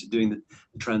 I was obviously doing the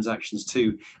transactions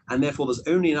too. And therefore, there's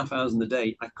only enough hours in the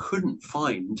day. I couldn't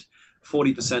find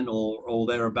 40% or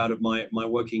thereabout of my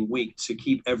working week to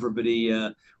keep everybody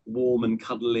warm and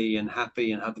cuddly and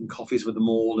happy and have them coffees with them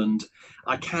all. And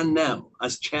I can now,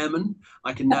 as chairman,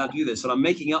 I can now do this. And I'm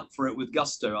making up for it with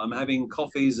gusto. I'm having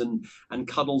coffees and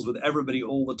cuddles with everybody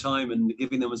all the time and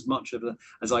giving them as much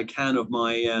as I can of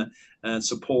my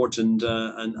support and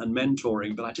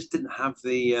mentoring. But I just didn't have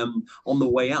the, on the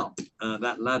way up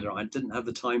that ladder, I didn't have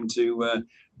the time to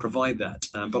provide that.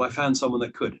 But I found someone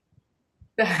that could.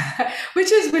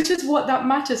 which is what that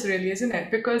matters really, isn't it?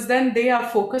 Because then they are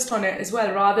focused on it as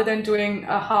well, rather than doing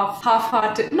a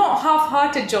half-hearted, not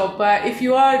half-hearted job, but if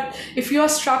you are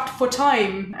strapped for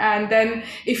time, and then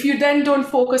if you then don't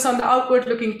focus on the outward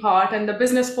looking part and the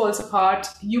business falls apart,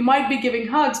 you might be giving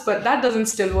hugs, but that doesn't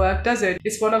still work, does it?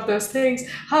 It's one of those things.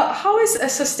 How is a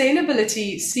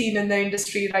sustainability seen in the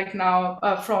industry right now,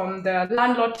 from the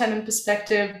landlord tenant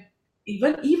perspective,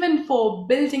 even for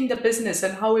building the business,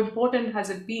 and how important has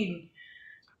it been?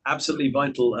 Absolutely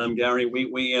vital, Gary.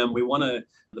 We won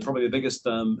probably the biggest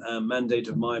mandate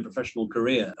of my professional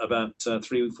career about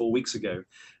 3 or 4 weeks ago,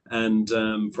 and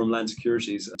from Land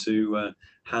Securities to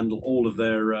handle all of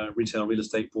their retail real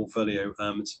estate portfolio.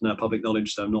 It's now public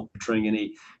knowledge, so I'm not betraying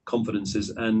any confidences.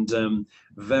 And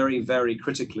very, very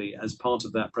critically, as part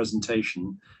of that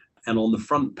presentation, and on the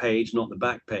front page, not the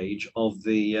back page, of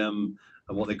the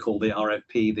what they call the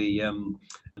RFP,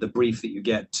 the brief that you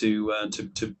get to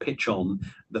pitch on,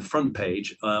 the front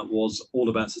page was all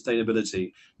about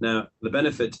sustainability. Now, the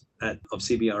benefit of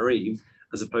CBRE,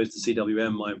 as opposed to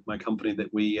CWM, my company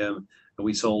that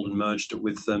we sold and merged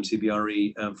with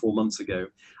CBRE 4 months ago,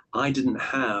 I didn't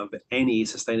have any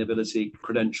sustainability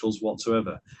credentials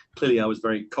whatsoever. Clearly, I was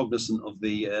very cognizant of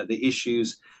the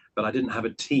issues, but I didn't have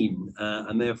a team,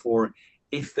 and therefore,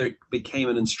 if there became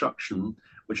an instruction,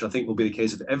 which I think will be the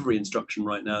case of every instruction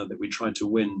right now that we try to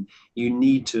win, you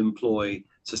need to employ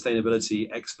sustainability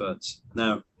experts.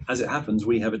 Now, as it happens,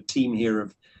 we have a team here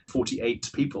of 48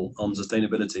 people on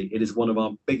sustainability. It is one of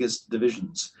our biggest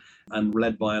divisions, and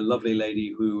led by a lovely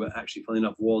lady who actually, funny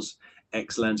enough, was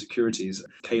ex-Land Securities,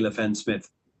 Kayla Fenn-Smith,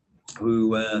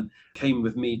 who came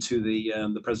with me to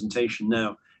the presentation.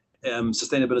 Now,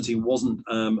 sustainability wasn't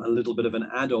a little bit of an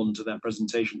add-on to that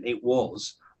presentation. It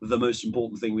was the most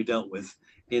important thing we dealt with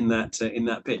in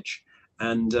that pitch.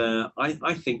 And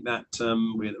I think that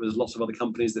there was lots of other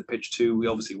companies that pitched too. We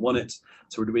obviously won it,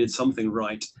 so we did something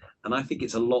right. And I think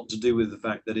it's a lot to do with the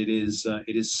fact that it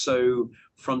is so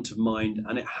front of mind,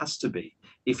 and it has to be.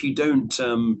 If you don't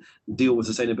deal with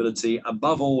sustainability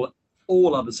above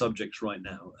all other subjects right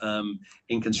now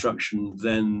in construction,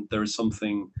 then there is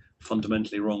something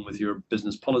fundamentally wrong with your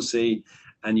business policy,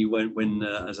 and you won't win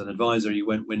as an advisor. You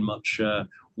won't win much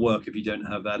work if you don't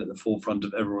have that at the forefront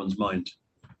of everyone's mind.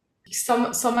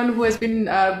 Someone who has been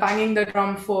banging the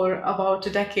drum for about a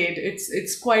decade,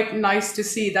 it's quite nice to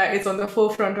see that it's on the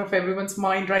forefront of everyone's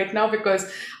mind right now,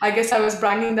 because I guess I was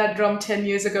banging that drum 10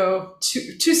 years ago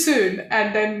too soon,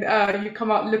 and then you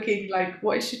come out looking like,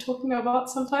 what is she talking about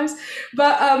sometimes?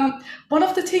 But one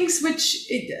of the things which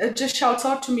it just shouts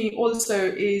out to me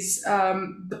also is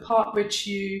the part which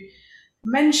you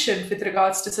mentioned with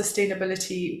regards to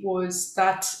sustainability, was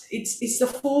that it's the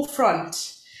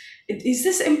forefront. Is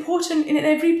this important in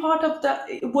every part of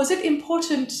was it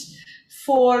important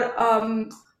for,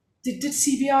 did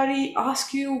CBRE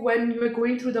ask you when you were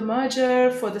going through the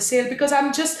merger for the sale? Because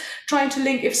I'm just trying to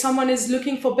link, if someone is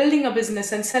looking for building a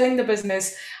business and selling the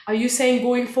business, are you saying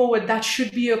going forward that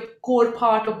should be a core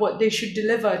part of what they should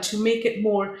deliver to make it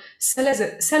more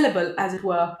sellable, as it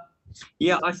were?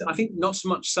 Yeah, I think not so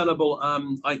much sellable,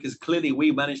 because clearly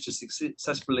we managed to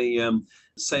successfully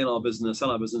sell our business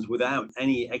without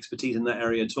any expertise in that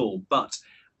area at all. But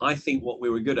I think what we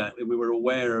were good at, we were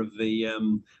aware of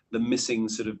the missing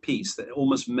sort of piece that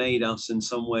almost made us in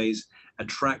some ways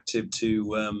attractive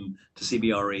to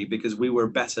CBRE, because we were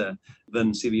better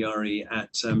than CBRE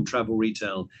at travel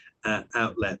retail, at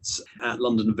outlets, at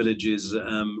London villages,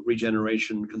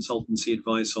 regeneration, consultancy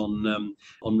advice on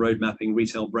road mapping,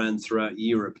 retail brands throughout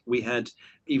Europe. We had,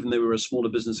 even though we were a smaller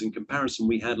business in comparison,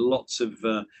 we had lots of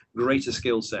greater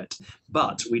skill set,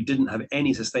 but we didn't have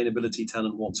any sustainability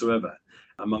talent whatsoever,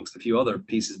 amongst a few other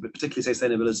pieces, but particularly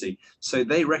sustainability. So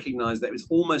they recognized that it was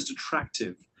almost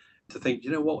attractive to think, you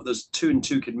know what, there's 2 and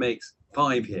 2 could make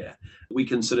 5 here. We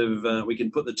can sort of we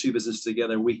can put the 2 businesses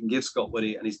together. We can give Scott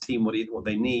and his team what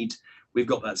they need. We've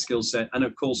got that skill set, and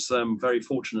of course, very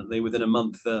fortunately, within a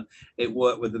month, it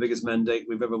worked with the biggest mandate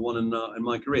we've ever won in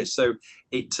my career. So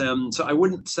so I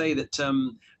wouldn't say that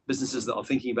businesses that are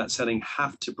thinking about selling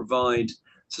have to provide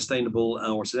sustainable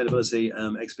or sustainability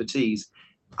expertise.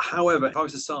 However, if I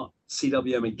was to start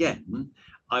CWM again,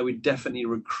 I would definitely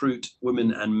recruit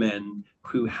women and men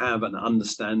who have an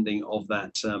understanding of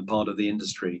that part of the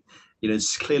industry.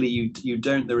 It's clearly you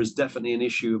don't. There is definitely an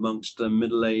issue amongst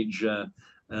middle-aged,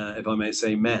 if I may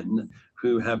say, men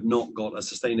who have not got a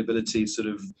sustainability sort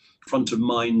of front of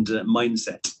mind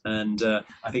mindset. And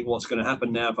I think what's going to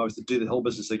happen now, if I was to do the whole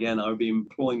business again, I would be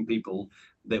employing people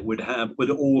that would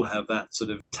all have that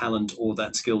sort of talent or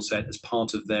that skill set as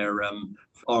part of their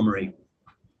armory.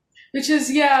 Which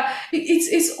is, yeah,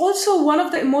 it's also one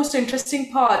of the most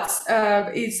interesting parts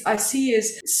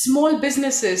is small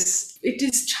businesses. It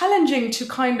is challenging to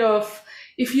kind of,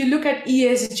 if you look at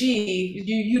ESG,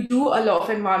 you do a lot of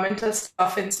environmental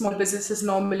stuff in small businesses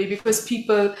normally because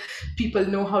people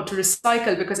know how to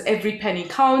recycle because every penny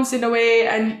counts in a way.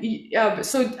 And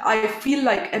so I feel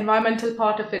like environmental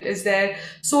part of it is there.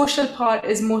 Social part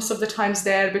is most of the times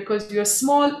there because you're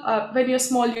small. When you're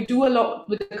small, you do a lot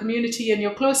with the community and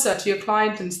you're closer to your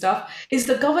client and stuff. Is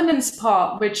the governance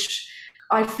part, which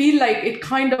I feel like it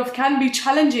kind of can be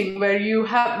challenging, where you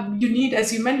need,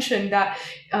 as you mentioned, that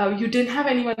you didn't have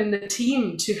anyone in the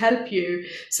team to help you.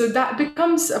 So that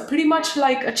becomes pretty much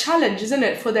like a challenge, isn't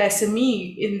it, for the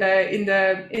SME in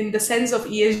the sense of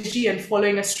ESG and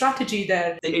following a strategy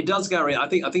there? It does, Gary. I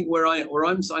think where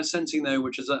I'm sensing though,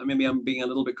 which is maybe I'm being a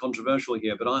little bit controversial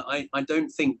here, but I don't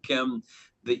think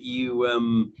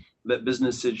that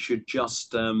businesses should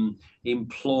just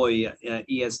employ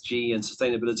ESG and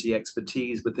sustainability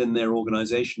expertise within their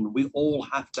organization. We all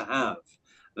have to have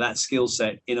that skill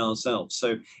set in ourselves.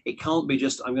 So it can't be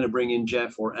just, I'm going to bring in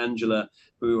Jeff or Angela,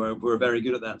 who are very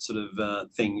good at that sort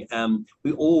of thing.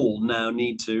 We all now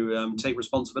need to take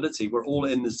responsibility. We're all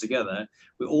in this together.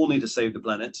 We all need to save the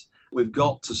planet. We've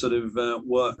got to sort of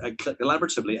work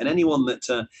collaboratively, and anyone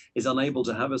that is unable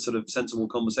to have a sort of sensible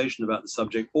conversation about the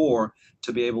subject, or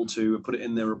to be able to put it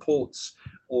in their reports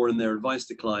or in their advice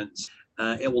to clients,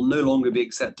 it will no longer be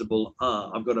acceptable.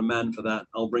 I've got a man for that.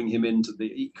 I'll bring him into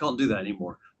you can't do that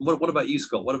anymore. What about you,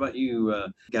 Scott? What about you,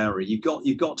 Gary? You've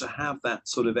got to have that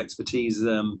sort of expertise.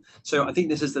 So I think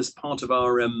this is part of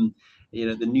our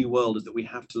the new world, is that we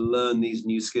have to learn these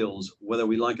new skills, whether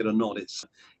we like it or not.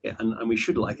 And we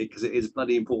should like it because it is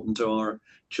bloody important to our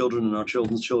children and our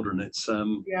children's children. It's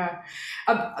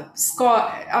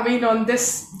Scott, I mean, on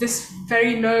this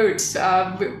very note,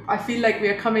 I feel like we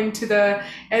are coming to the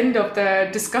end of the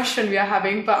discussion we are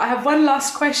having, but I have one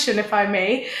last question, if I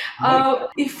may.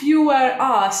 If you were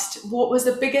asked what was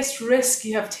the biggest risk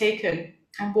you have taken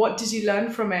and what did you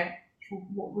learn from it,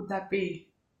 what would that be?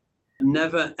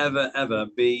 Never, ever, ever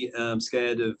be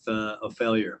scared of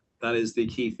failure. That is the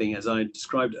key thing, as I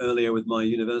described earlier with my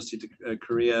university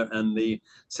career and the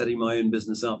setting my own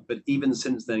business up. But even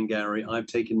since then, Gary, I've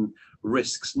taken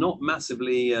risks, not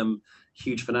massively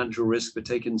huge financial risks, but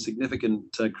taken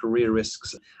significant career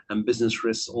risks and business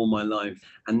risks all my life.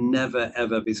 And never,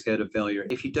 ever be scared of failure.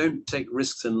 If you don't take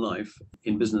risks in life,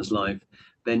 in business life,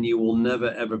 then you will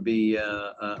never, ever be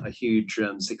a huge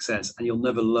success, and you'll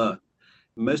never learn.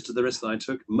 Most of the risks that I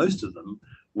took, most of them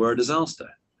were a disaster,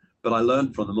 but I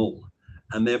learned from them all.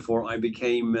 And therefore I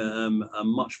became a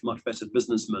much, much better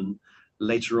businessman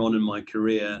later on in my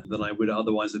career than I would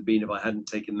otherwise have been if I hadn't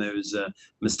taken those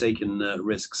mistaken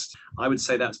risks. I would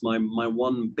say that's my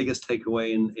one biggest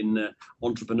takeaway in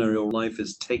entrepreneurial life,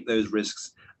 is take those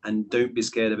risks and don't be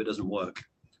scared if it doesn't work.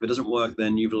 If it doesn't work,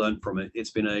 then you've learned from it.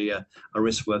 It's been a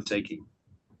risk worth taking.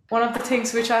 One of the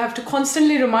things which I have to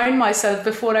constantly remind myself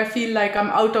before I feel like I'm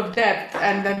out of depth,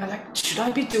 and then I'm like, should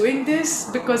I be doing this?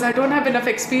 Because I don't have enough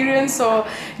experience, or,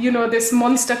 this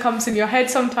monster comes in your head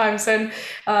sometimes. And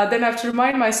then I have to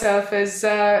remind myself is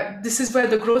this is where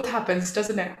the growth happens,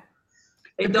 doesn't it?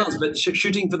 It does, but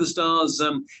shooting for the stars.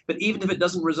 But even if it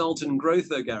doesn't result in growth,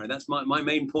 though, Gary, that's my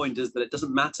main point, is that it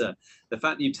doesn't matter. The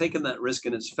fact that you've taken that risk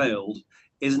and it's failed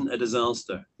isn't a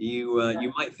disaster.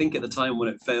 You might think at the time when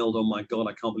it failed, oh my God,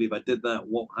 I can't believe I did that.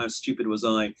 How stupid was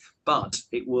I? But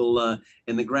it will,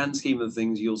 in the grand scheme of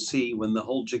things, you'll see when the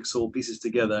whole jigsaw pieces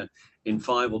together in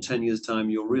 5 or 10 years' time,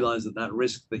 you'll realize that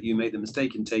risk that you made the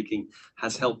mistake in taking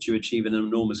has helped you achieve an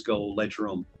enormous goal later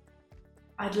on.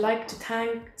 I'd like to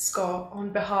thank Scott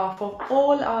on behalf of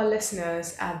all our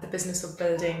listeners at the Business of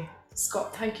Building.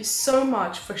 Scott, thank you so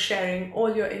much for sharing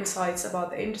all your insights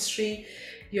about the industry,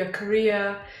 your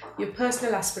career, your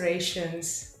personal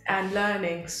aspirations and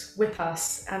learnings with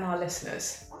us and our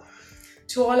listeners.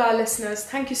 To all our listeners,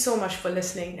 thank you so much for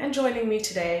listening and joining me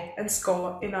today and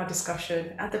Scott in our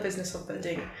discussion at the Business of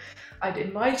Building. I'd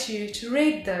invite you to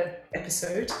rate the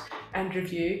episode and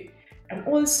review. And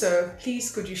also,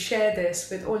 please could you share this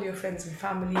with all your friends and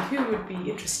family who would be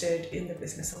interested in the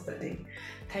business of building.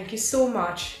 Thank you so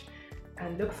much.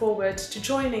 and look forward to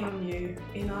joining you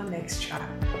in our next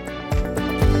chat.